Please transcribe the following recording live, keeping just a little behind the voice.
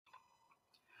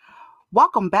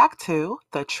Welcome back to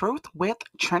The Truth with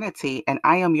Trinity, and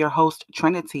I am your host,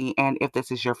 Trinity. And if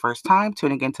this is your first time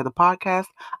tuning into the podcast,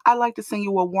 I'd like to send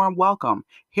you a warm welcome.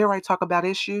 Here I talk about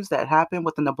issues that happen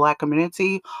within the Black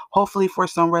community, hopefully for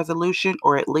some resolution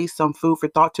or at least some food for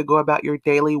thought to go about your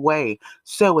daily way.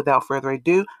 So, without further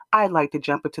ado, I'd like to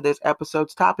jump into this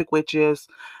episode's topic, which is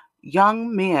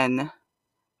young men,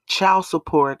 child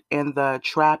support, and the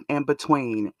trap in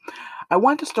between. I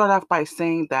want to start off by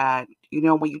saying that,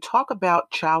 when you talk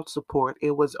about child support,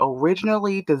 it was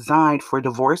originally designed for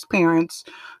divorced parents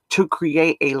to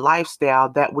create a lifestyle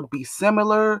that would be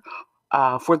similar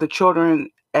for the children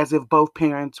as if both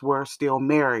parents were still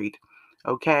married.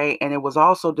 Okay. And it was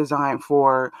also designed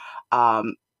for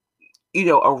um,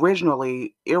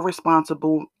 originally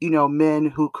irresponsible, men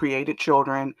who created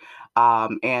children,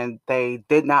 and they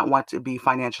did not want to be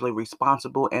financially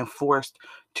responsible and forced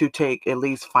to take at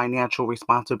least financial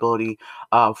responsibility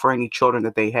for any children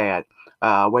that they had,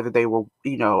 whether they were,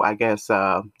 I guess,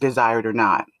 desired or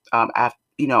not,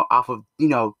 off of,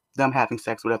 them having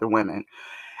sex with other women.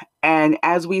 And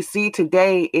as we see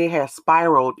today, it has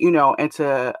spiraled,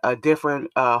 into a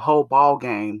different whole ball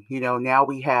game. Now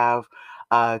we have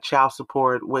child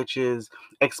support, which is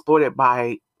exploited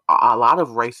by a lot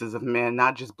of races of men,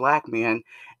 not just black men.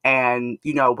 And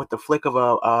with the flick of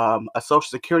a social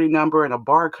security number and a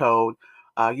barcode,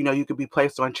 you could be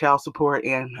placed on child support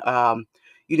and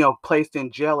placed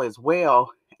in jail as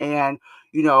well. And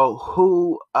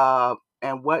who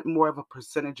and what more of a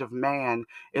percentage of man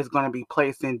is going to be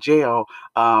placed in jail,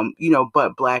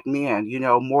 but black men,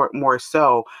 more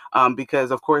so,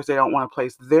 because of course they don't want to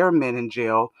place their men in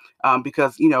jail,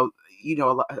 because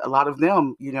a lot of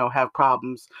them, have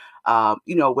problems,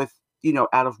 with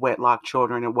out of wedlock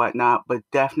children and whatnot, but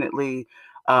definitely,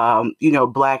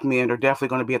 black men are definitely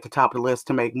going to be at the top of the list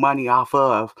to make money off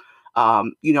of,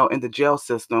 in the jail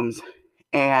systems.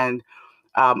 And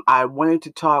I wanted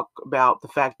to talk about the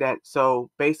fact that so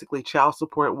basically child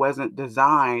support wasn't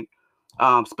designed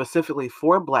specifically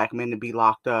for black men to be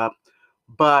locked up,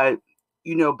 but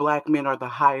black men are the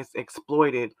highest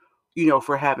exploited,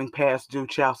 for having past due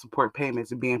child support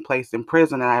payments and being placed in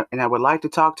prison. And I would like to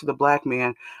talk to the black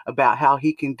man about how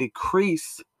he can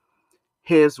decrease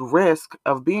his risk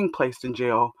of being placed in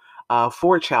jail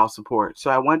for child support. So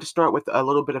I wanted to start with a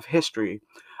little bit of history.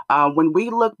 When we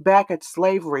look back at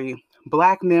slavery,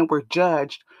 black men were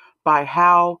judged by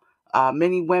how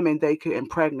many women they could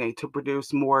impregnate to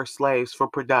produce more slaves for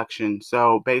production.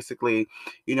 So basically,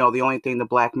 the only thing the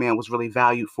black man was really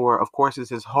valued for, of course, is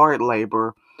his hard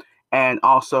labor and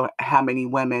also how many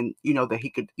women, that he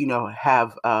could,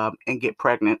 have and get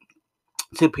pregnant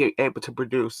to be able to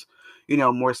produce,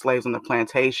 more slaves on the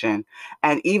plantation.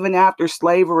 And even after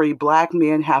slavery, black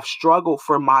men have struggled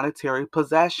for monetary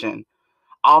possession,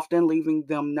 often leaving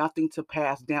them nothing to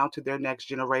pass down to their next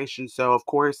generation. So, of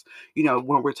course,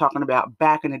 when we're talking about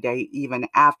back in the day, even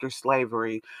after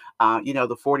slavery, the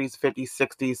 40s, 50s,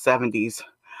 60s, 70s,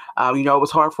 it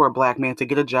was hard for a black man to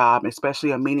get a job,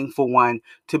 especially a meaningful one,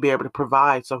 to be able to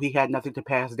provide. So he had nothing to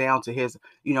pass down to his,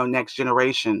 next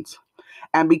generations.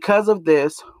 And because of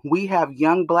this, we have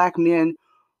young black men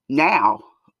now,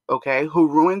 okay, who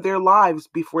ruin their lives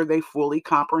before they fully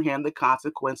comprehend the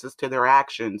consequences to their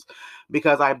actions.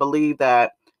 Because I believe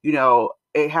that,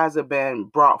 it hasn't been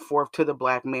brought forth to the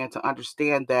black man to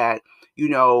understand that,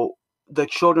 the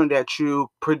children that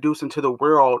you produce into the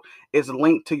world is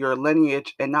linked to your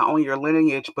lineage, and not only your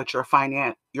lineage, but your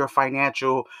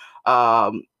financial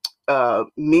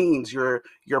means, your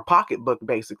pocketbook.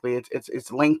 Basically, it's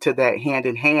linked to that hand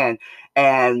in hand.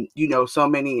 And so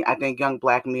many, I think, young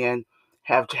black men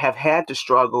have had to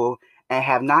struggle and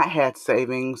have not had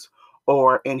savings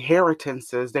or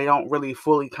inheritances. They don't really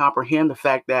fully comprehend the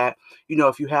fact that,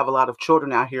 if you have a lot of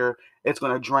children out here, it's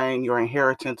going to drain your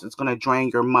inheritance, it's going to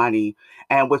drain your money.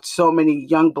 And with so many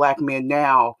young black men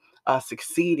now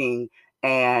succeeding,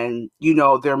 and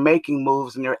they're making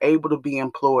moves and they're able to be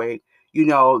employed,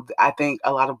 I think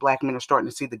a lot of black men are starting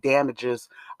to see the damages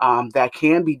that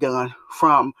can be done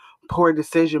from poor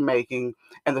decision making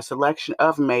and the selection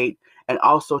of mate, and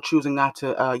also choosing not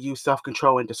to use self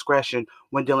control and discretion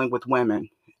when dealing with women.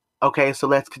 Okay, so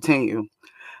let's continue.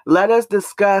 Let us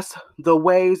discuss the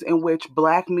ways in which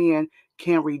black men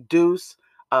can reduce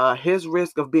his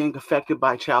risk of being affected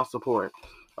by child support.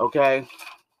 Okay,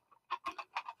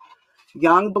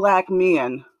 young black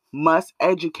men must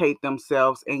educate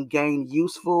themselves and gain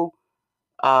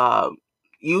uh,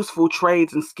 useful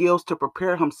trades and skills to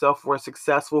prepare himself for a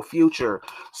successful future.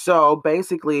 So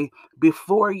basically,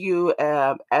 before you,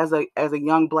 as a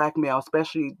young black male,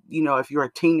 especially if you're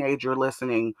a teenager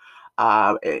listening,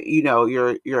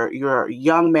 you're a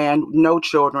young man, no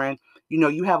children.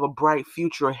 You have a bright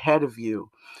future ahead of you.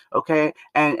 Okay.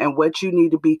 And what you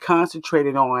need to be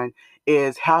concentrated on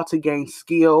is how to gain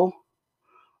skill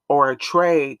or a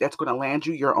trade that's going to land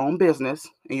you your own business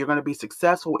and you're going to be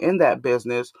successful in that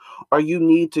business, or you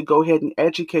need to go ahead and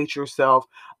educate yourself,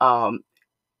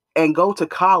 and go to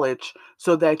college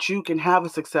so that you can have a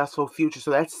successful future.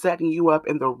 So that's setting you up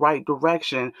in the right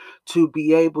direction to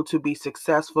be able to be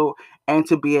successful and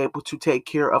to be able to take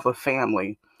care of a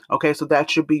family. Okay, so that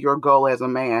should be your goal as a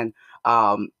man.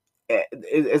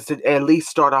 Is to at least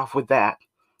start off with that.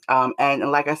 And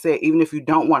like I said, even if you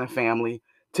don't want a family,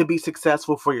 to be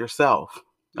successful for yourself.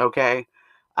 Okay,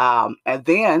 and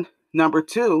then number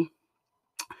two,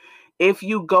 if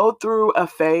you go through a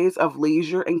phase of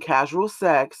leisure and casual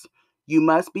sex, you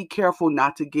must be careful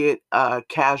not to get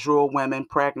casual women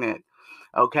pregnant.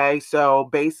 Okay, so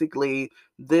basically,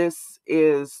 this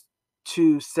is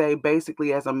to say,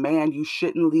 basically, as a man, you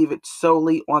shouldn't leave it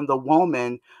solely on the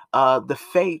woman, the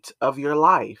fate of your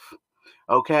life.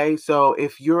 Okay, so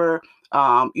if you're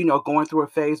going through a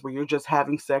phase where you're just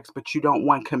having sex but you don't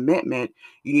want commitment,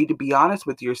 you need to be honest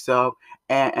with yourself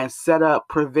and set up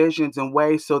provisions and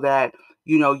ways so that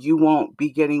you won't be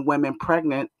getting women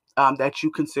pregnant, that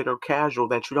you consider casual,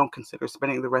 that you don't consider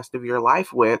spending the rest of your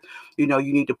life with. You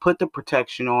need to put the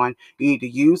protection on. You need to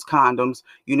use condoms.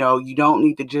 You don't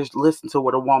need to just listen to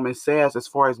what a woman says as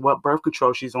far as what birth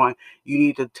control she's on. You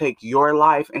need to take your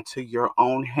life into your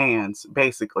own hands,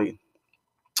 basically.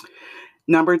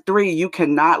 Number three, you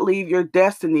cannot leave your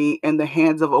destiny in the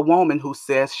hands of a woman who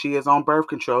says she is on birth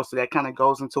control. So that kind of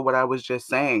goes into what I was just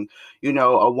saying.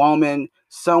 A woman,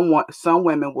 some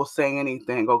women will say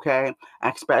anything, okay?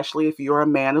 Especially if you're a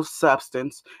man of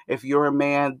substance, if you're a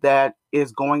man that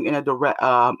is going in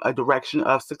a direction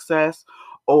of success,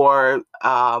 or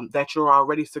that you're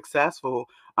already successful.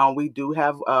 We do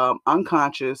have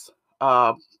unconscious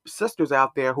sisters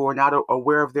out there who are not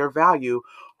aware of their value,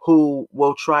 who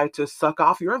will try to suck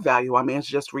off your value. I mean, it's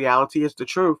just reality, it's the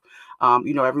truth.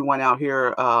 Everyone out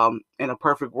here, in a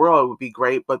perfect world would be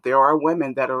great, but there are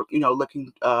women that are,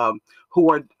 looking,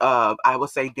 who are, I would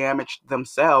say, damaged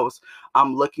themselves,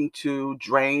 looking to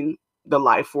drain the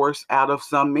life force out of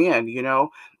some men,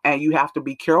 and you have to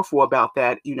be careful about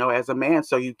that, as a man.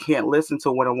 So you can't listen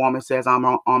to when a woman says, I'm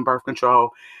on birth control.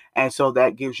 And so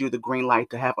that gives you the green light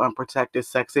to have unprotected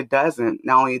sex. It doesn't.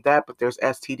 Not only that, but there's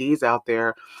STDs out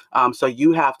there. So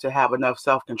you have to have enough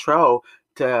self-control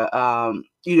to,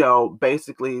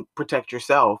 basically protect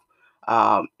yourself,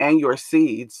 and your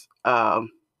seeds, and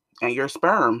your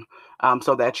sperm,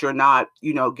 so that you're not,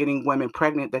 getting women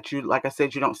pregnant that you, like I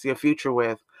said, you don't see a future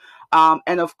with.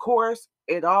 And of course,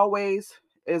 it always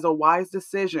is a wise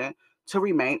decision to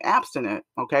remain abstinent.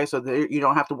 Okay, so there, you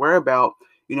don't have to worry about,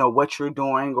 what you're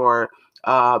doing, or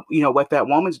what that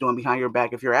woman's doing behind your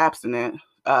back if you're abstinent.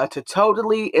 To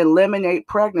totally eliminate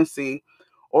pregnancy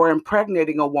or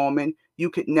impregnating a woman you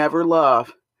could never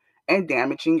love, and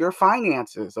damaging your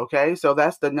finances. Okay, so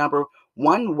that's the number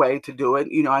one way to do it.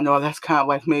 I know that's kind of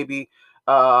like maybe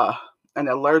uh, an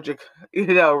allergic,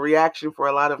 reaction for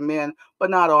a lot of men, but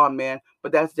not all men.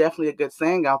 But that's definitely a good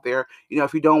saying out there.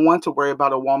 If you don't want to worry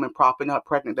about a woman propping up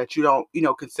pregnant that you don't,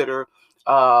 consider,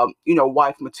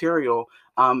 wife material,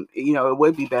 it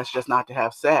would be best just not to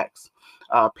have sex.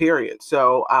 Period.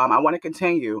 So I want to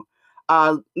continue.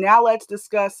 Now let's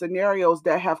discuss scenarios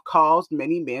that have caused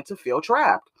many men to feel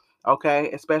trapped.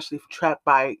 Okay, especially trapped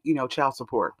by, child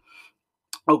support.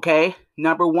 Okay,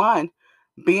 number one,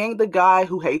 being the guy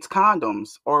who hates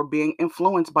condoms, or being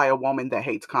influenced by a woman that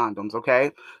hates condoms.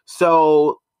 Okay,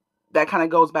 so that kind of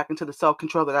goes back into the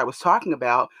self-control that I was talking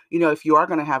about. If you are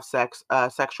going to have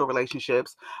sexual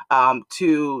relationships,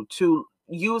 to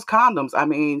use condoms. I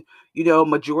mean,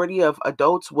 majority of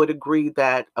adults would agree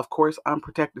that, of course,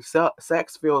 unprotected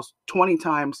sex feels 20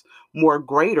 times more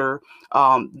greater,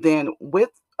 than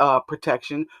with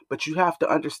protection. But you have to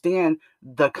understand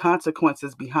the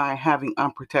consequences behind having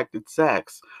unprotected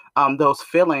sex. Those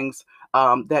feelings,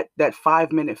 that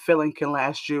 5-minute feeling can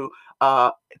last you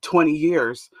 20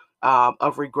 years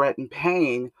of regret and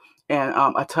pain, and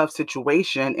a tough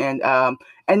situation, and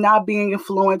not being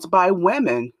influenced by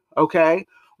women. Okay,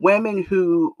 women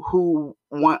who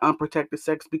want unprotected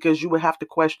sex, because you would have to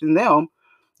question them.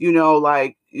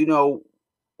 Like,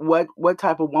 what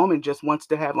type of woman just wants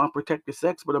to have unprotected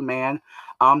sex with a man,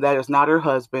 that is not her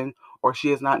husband, or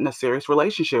she is not in a serious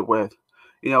relationship with.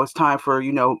 It's time for,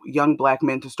 young black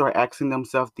men to start asking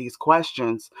themselves these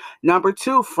questions. Number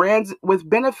two, friends with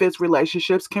benefits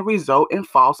relationships can result in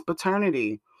false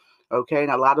paternity. Okay,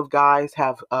 and a lot of guys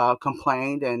have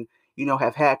complained, and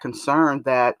have had concern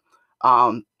that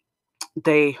um,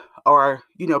 they are,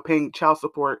 paying child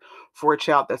support for a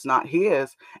child that's not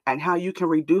his. And how you can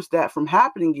reduce that from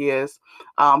happening is,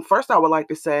 first, I would like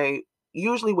to say,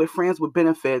 usually with friends with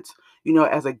benefits,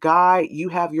 as a guy, you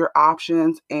have your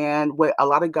options. And what a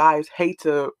lot of guys hate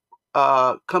to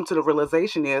come to the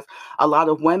realization is a lot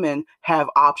of women have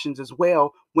options as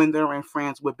well when they're in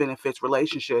friends with benefits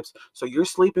relationships. So you're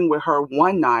sleeping with her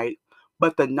one night,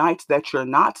 but the nights that you're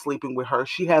not sleeping with her,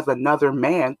 she has another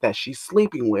man that she's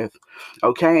sleeping with.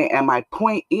 Okay. And my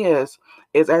point is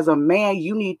as a man,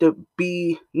 you need to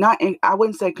be not in, I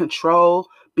wouldn't say control,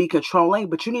 be controlling,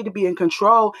 but you need to be in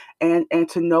control and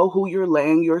to know who you're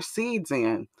laying your seeds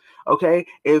in. Okay.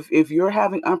 If you're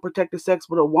having unprotected sex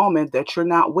with a woman that you're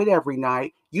not with every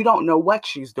night, you don't know what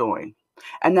she's doing.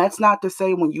 And that's not to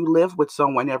say when you live with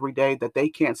someone every day that they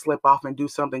can't slip off and do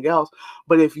something else.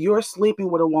 But if you're sleeping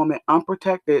with a woman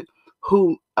unprotected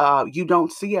who you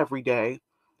don't see every day,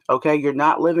 okay, you're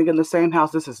not living in the same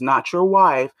house, this is not your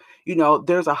wife,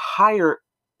 there's a higher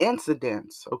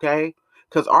incidence, okay?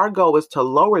 Because our goal is to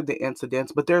lower the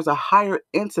incidence, but there's a higher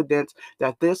incidence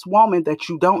that this woman that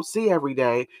you don't see every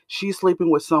day, she's sleeping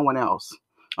with someone else.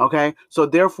 Okay. So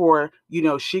therefore,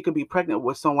 she could be pregnant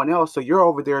with someone else. So you're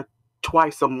over there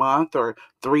twice a month or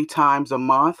three times a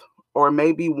month or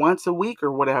maybe once a week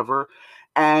or whatever.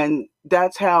 And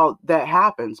that's how that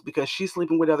happens because she's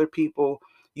sleeping with other people,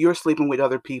 you're sleeping with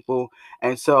other people.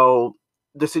 And so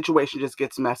the situation just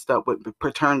gets messed up with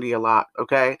paternity a lot.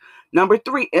 Okay. Number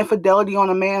three, infidelity on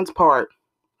a man's part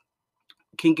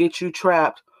can get you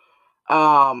trapped,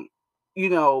 with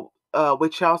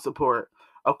child support.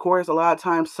 Of course, a lot of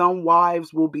times some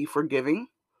wives will be forgiving,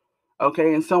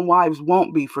 okay, and some wives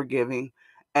won't be forgiving.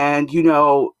 And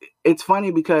it's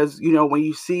funny because when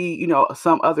you see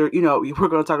some other, we're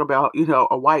going to talk about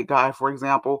a white guy, for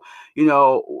example,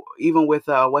 even with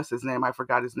what's his name, I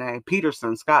forgot his name,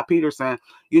 Peterson, Scott Peterson.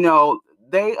 you know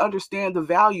they understand the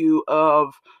value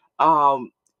of,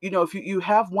 if you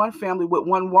have one family with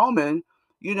one woman,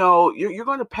 you're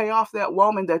going to pay off that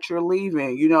woman that you're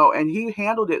leaving, and he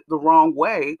handled it the wrong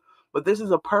way. But this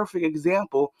is a perfect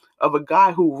example of a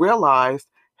guy who realized,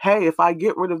 hey, if I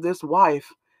get rid of this wife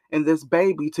and this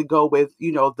baby to go with,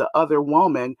 the other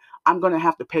woman, I'm going to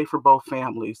have to pay for both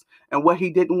families. And what he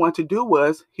didn't want to do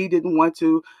was he didn't want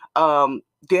to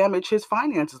damage his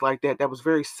finances like that. That was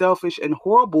very selfish and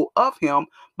horrible of him.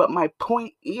 But my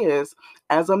point is,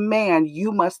 as a man,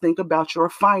 you must think about your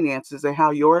finances and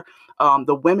how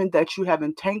the women that you have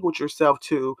entangled yourself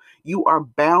to, you are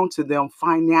bound to them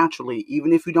financially,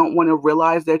 even if you don't want to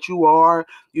realize that you are,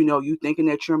 you thinking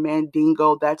that you're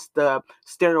mandingo. That's the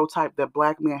stereotype that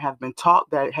black men have been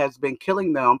taught that has been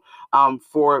killing them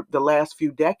for the last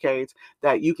few decades,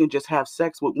 that you can just have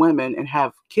sex with women and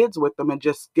have kids with them and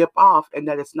just skip off and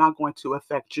that it's not going to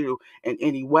affect you in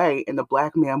any way. And the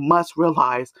black man must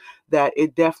realize that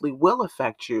it definitely will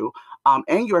affect you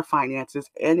and your finances,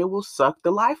 and it will suck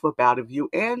the life up out of you,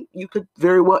 and you could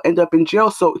very well end up in jail.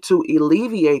 So to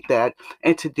alleviate that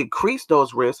and to decrease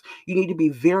those risks, you need to be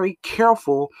very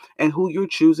careful in who you're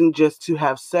choosing just to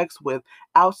have sex with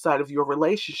outside of your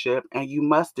relationship, and you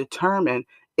must determine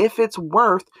if it's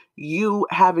worth you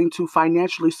having to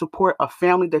financially support a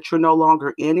family that you're no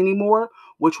longer in anymore,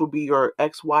 which will be your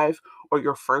ex-wife or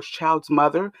your first child's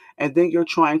mother, and then you're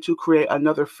trying to create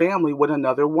another family with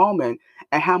another woman,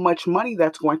 and how much money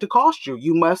that's going to cost you.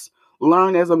 You must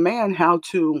learn as a man how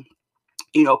to,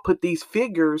 put these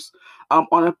figures on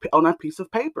a piece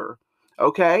of paper.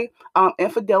 Okay.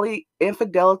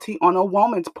 Infidelity on a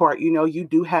woman's part. You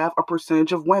do have a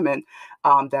percentage of women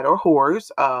that are whores,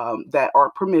 that are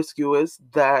promiscuous,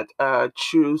 that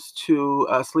choose to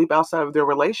sleep outside of their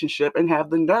relationship and have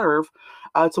the nerve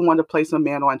to want to place a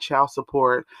man on child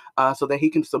support so that he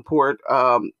can support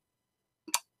the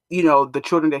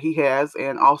children that he has,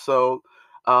 and also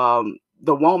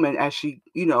the woman as she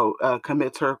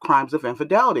commits her crimes of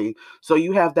infidelity. So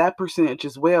you have that percentage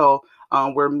as well,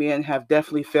 where men have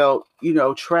definitely felt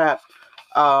trapped,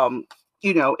 and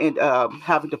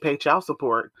having to pay child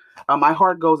support. My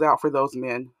heart goes out for those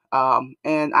men,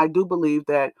 and I do believe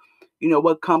that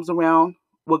what goes around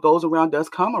does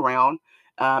come around,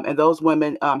 and those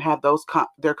women have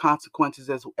their consequences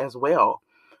as well.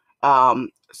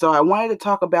 So I wanted to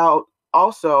talk about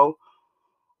also,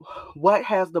 what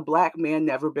has the black man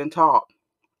never been taught?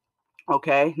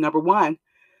 Okay, number one,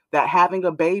 that having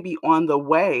a baby on the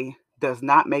way does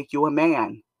not make you a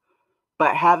man.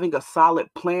 but having a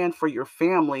solid plan for your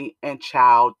family and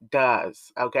child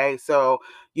does. Okay, so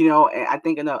and I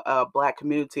think in a black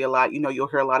community a lot, you'll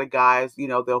hear a lot of guys,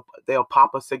 they'll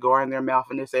pop a cigar in their mouth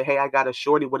and they say, "Hey, I got a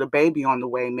shorty with a baby on the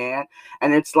way, man,"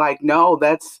 and it's like, no,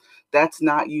 that's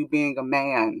not you being a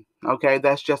man. Okay,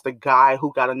 that's just a guy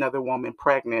who got another woman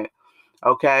pregnant.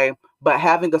 Okay, but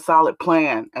having a solid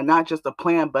plan, and not just a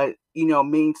plan, but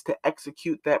means to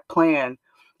execute that plan.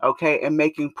 Okay, and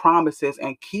making promises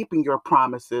and keeping your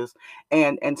promises,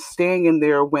 and staying in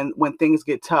there when things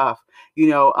get tough.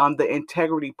 The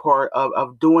integrity part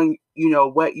of doing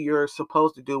what you're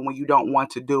supposed to do when you don't want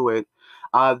to do it.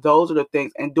 Those are the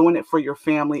things, and doing it for your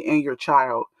family and your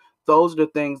child. Those are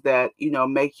the things that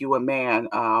make you a man,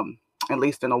 at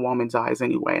least in a woman's eyes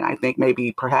anyway. And I think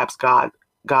maybe perhaps God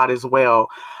as well.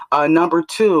 Number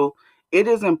two, it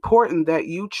is important that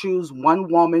you choose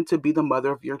one woman to be the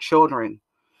mother of your children.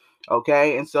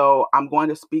 Okay. And so I'm going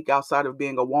to speak outside of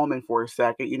being a woman for a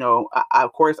second.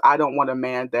 Of course, I don't want a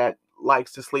man that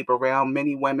likes to sleep around.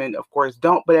 Many women, of course,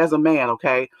 don't. But as a man,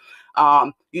 okay,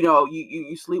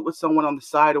 you sleep with someone on the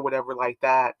side or whatever like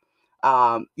that.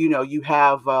 You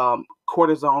have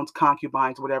courtesans,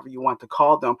 concubines, whatever you want to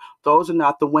call them. Those are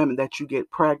not the women that you get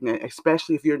pregnant,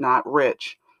 especially if you're not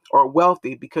rich or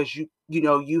wealthy, because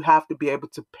you have to be able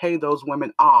to pay those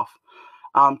women off,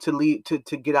 to lead to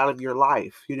get out of your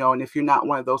life. And if you're not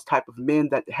one of those type of men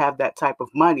that have that type of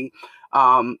money,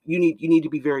 you need to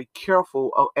be very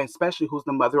careful, especially who's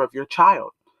the mother of your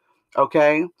child.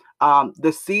 Okay.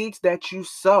 The seeds that you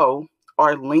sow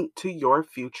are linked to your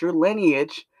future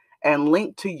lineage and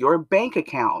linked to your bank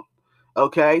account.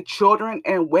 Okay. Children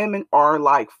and women are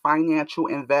like financial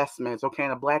investments. Okay.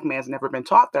 And a black man's never been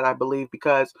taught that, I believe,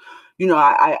 because,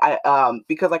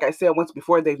 because like I said once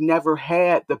before, they've never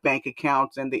had the bank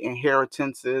accounts and the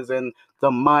inheritances and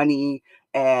the money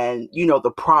and,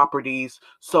 the properties.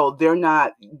 So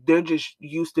they're just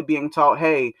used to being taught,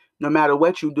 hey, no matter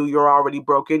what you do, you're already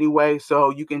broke anyway.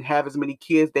 So you can have as many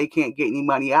kids, they can't get any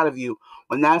money out of you.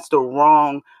 When that's the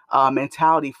wrong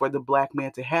mentality for the black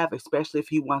man to have, especially if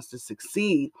he wants to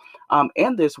succeed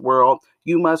in this world.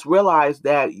 You must realize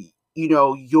that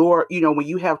when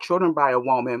you have children by a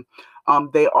woman,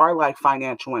 they are like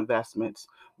financial investments,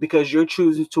 because you're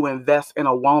choosing to invest in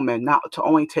a woman, not to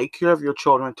only take care of your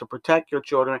children, to protect your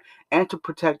children, and to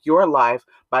protect your life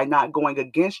by not going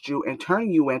against you and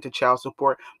turning you into child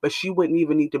support. But she wouldn't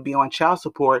even need to be on child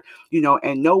support,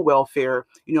 and no welfare,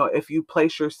 if you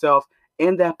place yourself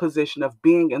in that position of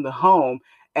being in the home,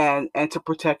 and to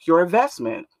protect your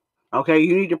investment. Okay,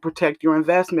 you need to protect your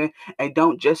investment, and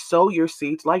don't just sow your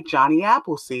seeds like Johnny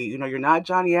Appleseed. You're not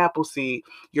Johnny Appleseed.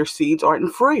 Your seeds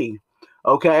aren't free.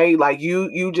 Okay, like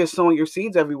you just sowing your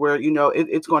seeds everywhere.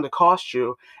 It's going to cost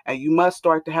you, and you must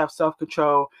start to have self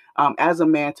control, as a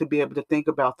man, to be able to think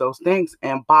about those things.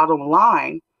 And bottom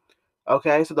line,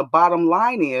 okay, so the bottom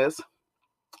line is,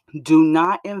 do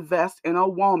not invest in a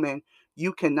woman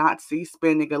you cannot see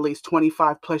spending at least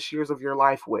 25 plus years of your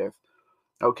life with.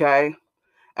 Okay.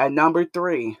 And number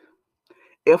three,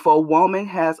 if a woman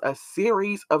has a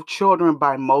series of children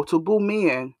by multiple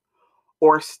men,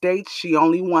 or states she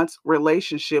only wants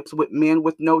relationships with men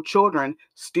with no children,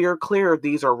 steer clear.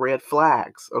 These are red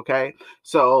flags. Okay.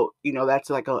 So, that's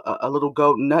like a little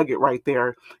golden nugget right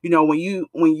there. When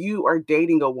you are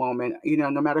dating a woman,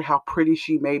 no matter how pretty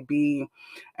she may be,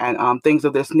 and things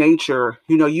of this nature,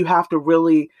 you have to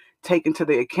really take into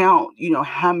the account,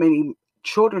 how many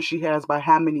children she has by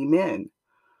how many men,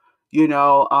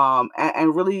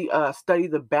 and really study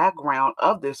the background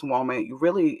of this woman. You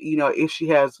really, if she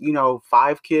has,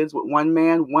 5 kids with one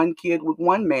man, 1 kid with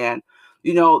one man,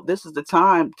 this is the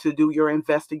time to do your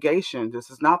investigation. This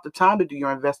is not the time to do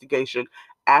your investigation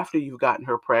after you've gotten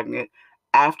her pregnant,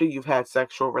 after you've had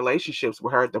sexual relationships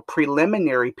with her. The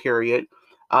preliminary period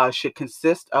should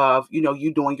consist of,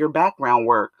 you doing your background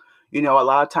work. A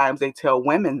lot of times they tell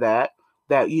women that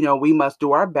we must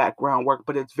do our background work,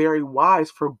 but it's very wise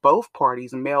for both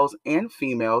parties, males and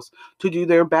females, to do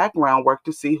their background work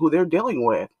to see who they're dealing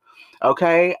with.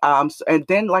 Okay. And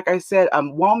then, like I said, a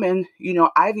woman,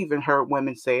 I've even heard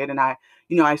women say it, and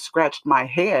I scratched my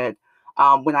head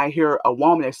when I hear a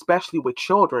woman, especially with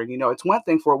children. It's one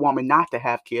thing for a woman not to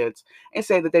have kids and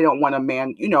say that they don't want a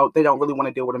man, they don't really want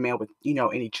to deal with a man with,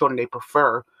 any children. They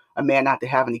prefer a man not to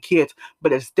have any kids.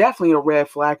 But it's definitely a red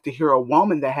flag to hear a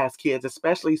woman that has kids,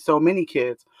 especially so many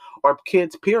kids, or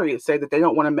kids period, say that they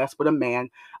don't want to mess with a man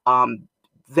um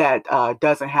that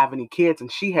doesn't have any kids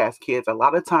and she has kids, a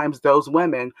lot of times those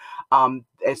women,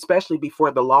 especially before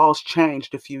the laws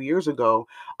changed a few years ago,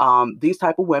 these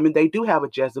type of women, they do have a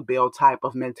Jezebel type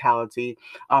of mentality.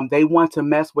 They want to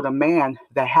mess with a man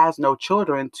that has no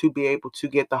children to be able to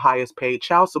get the highest paid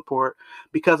child support,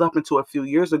 because up until a few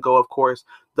years ago, of course,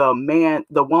 the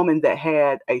woman that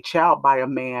had a child by a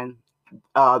man,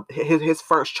 his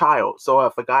first child. So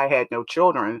if a guy had no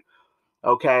children,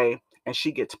 okay, and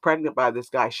she gets pregnant by this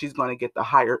guy, she's going to get the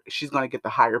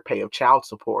higher pay of child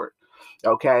support.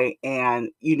 Okay, and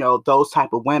those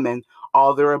type of women,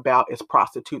 all they're about is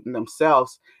prostituting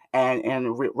themselves, and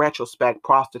in retrospect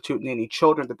prostituting any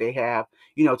children that they have,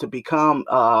 to become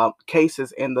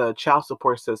cases in the child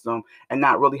support system, and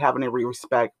not really having any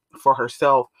respect for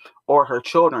herself or her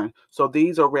children. So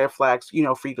these are red flags,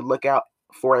 for you to look out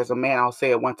for as a man. I'll say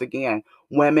it once again: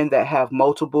 women that have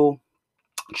multiple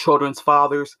children's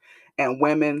fathers, and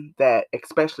women that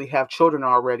especially have children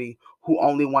already, who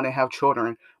only want to have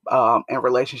children and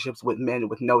relationships with men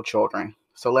with no children.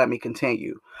 So let me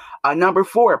continue. Number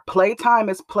 4, playtime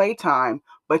is playtime,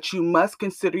 but you must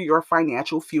consider your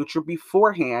financial future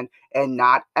beforehand and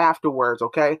not afterwards.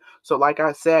 Okay. So like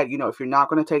I said, if you're not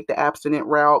going to take the abstinent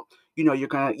route, you're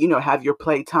going to, have your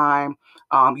playtime.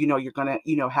 You're going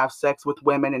to, have sex with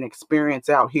women and experience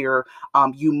out here.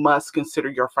 You must consider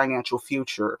your financial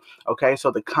future. Okay.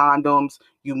 So the condoms,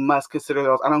 you must consider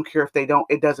those. I don't care if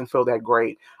it doesn't feel that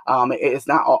great. It's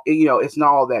not all, it's not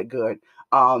all that good.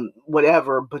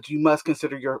 Whatever, but you must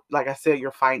consider like I said,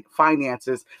 your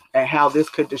finances, and how this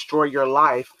could destroy your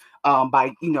life,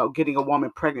 by, getting a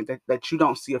woman pregnant that you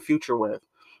don't see a future with.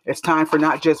 It's time for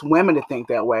not just women to think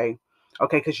that way.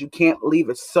 Okay, because you can't leave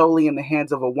it solely in the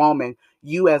hands of a woman.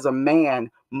 You as a man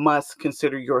must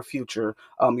consider your future,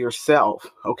 yourself.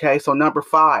 Okay, so number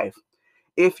 5,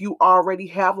 if you already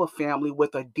have a family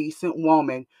with a decent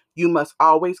woman, you must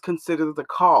always consider the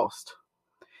cost.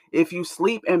 If you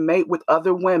sleep and mate with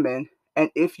other women, and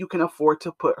if you can afford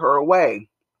to put her away.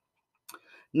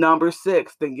 Number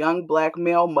 6, the young black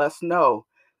male must know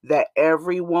that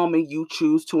every woman you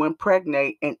choose to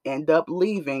impregnate and end up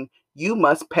leaving, you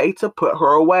must pay to put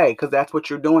her away, because that's what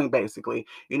you're doing basically.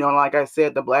 Like I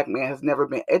said, the black man has never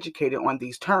been educated on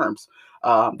these terms.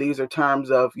 These are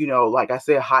terms of, like I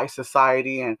said, high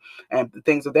society and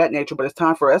things of that nature. But it's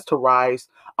time for us to rise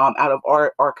out of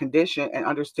our condition and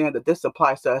understand that this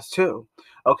applies to us too.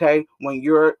 Okay, when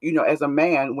you're, as a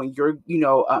man, when you're,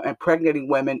 impregnating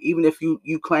women, even if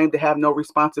you claim to have no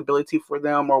responsibility for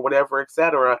them or whatever,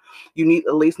 etc., you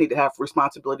at least need to have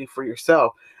responsibility for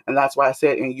yourself. And that's why I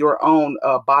said in your own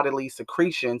bodily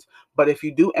secretions. But if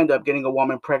you do end up getting a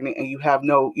woman pregnant and you have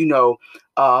no, you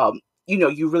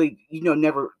really,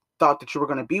 never thought that you were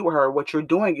going to be with her, what you're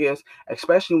doing is,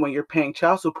 especially when you're paying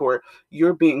child support,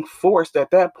 you're being forced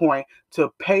at that point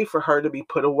to pay for her to be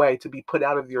put away, to be put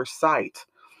out of your sight.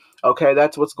 Okay,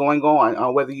 that's what's going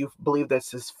on. Whether you believe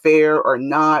this is fair or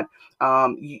not, I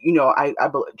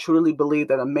truly believe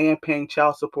that a man paying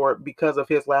child support because of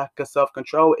his lack of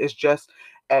self-control is just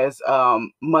as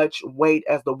much weight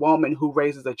as the woman who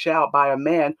raises a child by a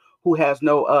man who has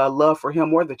no love for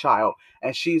him or the child,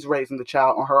 and she's raising the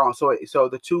child on her own. So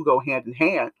the two go hand in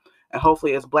hand. And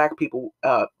hopefully, as Black people,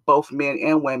 both men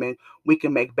and women, we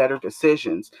can make better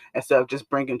decisions instead of just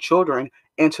bringing children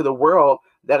into the world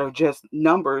that are just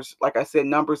numbers. Like I said,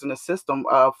 numbers in the system,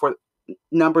 for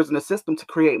numbers in the system to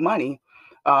create money,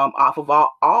 off of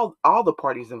all the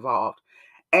parties involved.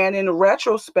 And in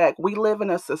retrospect, we live in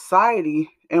a society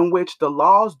in which the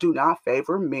laws do not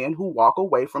favor men who walk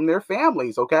away from their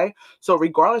families. Okay, so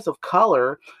regardless of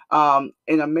color,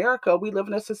 in America, we live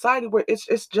in a society where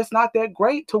it's just not that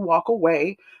great to walk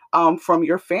away from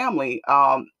your family,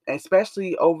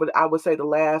 especially over, I would say, the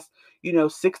last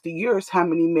 60 years. How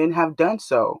many men have done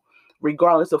so,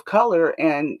 regardless of color,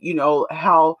 and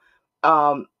how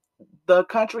the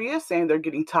country is saying they're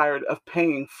getting tired of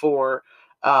paying for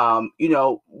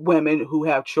women who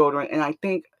have children. And I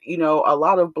think, a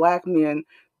lot of Black men,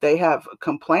 they have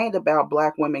complained about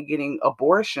Black women getting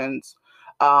abortions,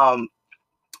 um,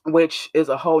 which is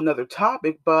a whole nother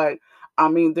topic. But I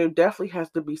mean, there definitely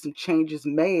has to be some changes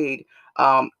made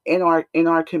in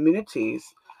our communities.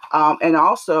 And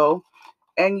also,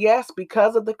 and yes,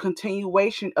 because of the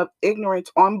continuation of ignorance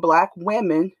on Black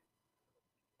women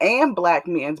and Black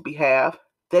men's behalf,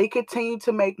 they continue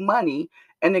to make money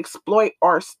and exploit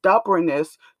our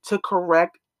stubbornness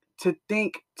to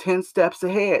think 10 steps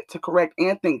ahead, to correct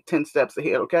and think 10 steps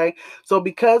ahead. Okay, so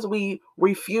because we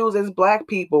refuse as Black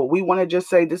people, we want to just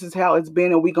say this is how it's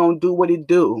been and we gonna do what it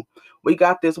do. We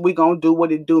got this, we gonna do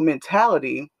what it do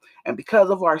mentality. And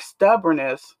because of our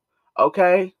stubbornness,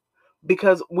 okay,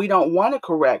 because we don't want to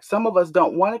correct. Some of us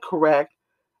don't want to correct,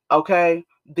 okay,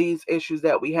 these issues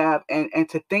that we have, and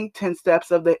to think 10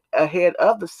 steps of the ahead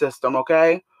of the system,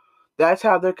 okay? That's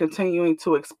how they're continuing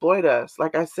to exploit us.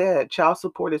 Like I said, child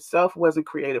support itself wasn't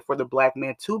created for the black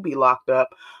man to be locked up.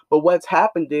 But what's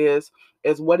happened is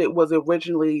what it was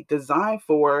originally designed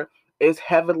for is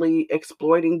heavily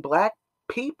exploiting black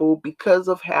people because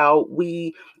of how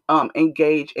we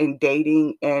engage in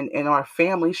dating and in our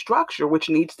family structure, which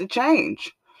needs to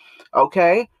change.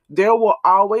 Okay? There will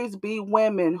always be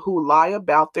women who lie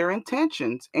about their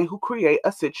intentions and um, who create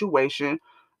a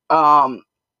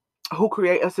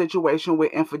situation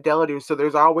with infidelity. So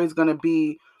there's always going to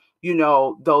be,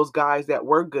 those guys that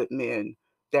were good men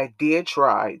that did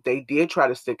try. They did try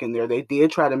to stick in there. They did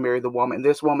try to marry the woman.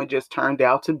 This woman just turned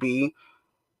out to be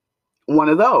one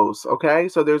of those. Okay.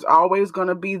 So there's always going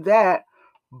to be that.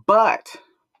 But,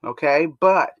 okay,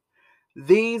 but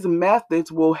these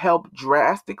methods will help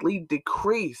drastically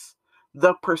decrease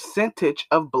the percentage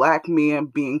of black men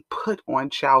being put on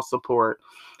child support.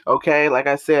 Okay, like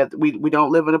I said, we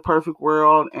don't live in a perfect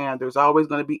world, and there's always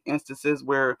going to be instances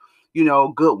where,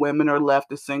 good women are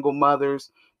left as single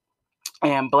mothers,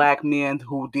 and black men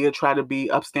who did try to be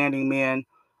upstanding men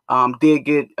did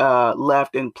get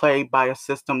left and played by a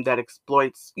system that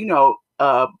exploits,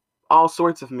 all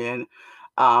sorts of men.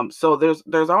 So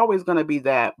there's always going to be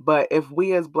that. But if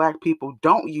we as black people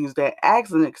don't use that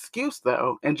as an excuse,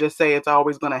 though, and just say it's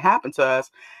always going to happen to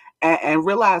us, and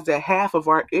realize that half of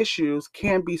our issues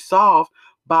can be solved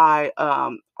by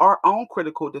our own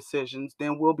critical decisions,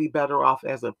 then we'll be better off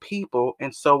as a people,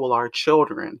 and so will our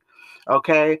children.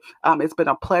 Okay. It's been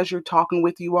a pleasure talking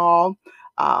with you all.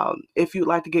 If you'd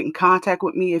like to get in contact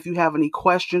with me, if you have any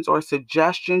questions or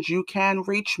suggestions, you can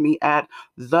reach me at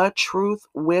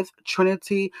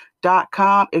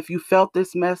thetruthwithtrinity.com. If you felt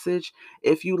this message,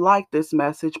 if you like this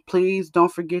message, please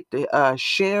don't forget to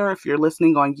share. If you're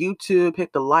listening on YouTube,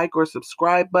 hit the like or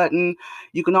subscribe button.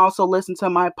 You can also listen to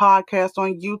my podcast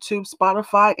on YouTube,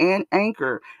 Spotify, and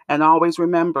Anchor. And always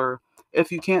remember,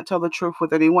 if you can't tell the truth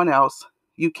with anyone else,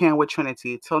 you can with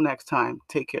Trinity. Till next time,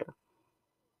 take care.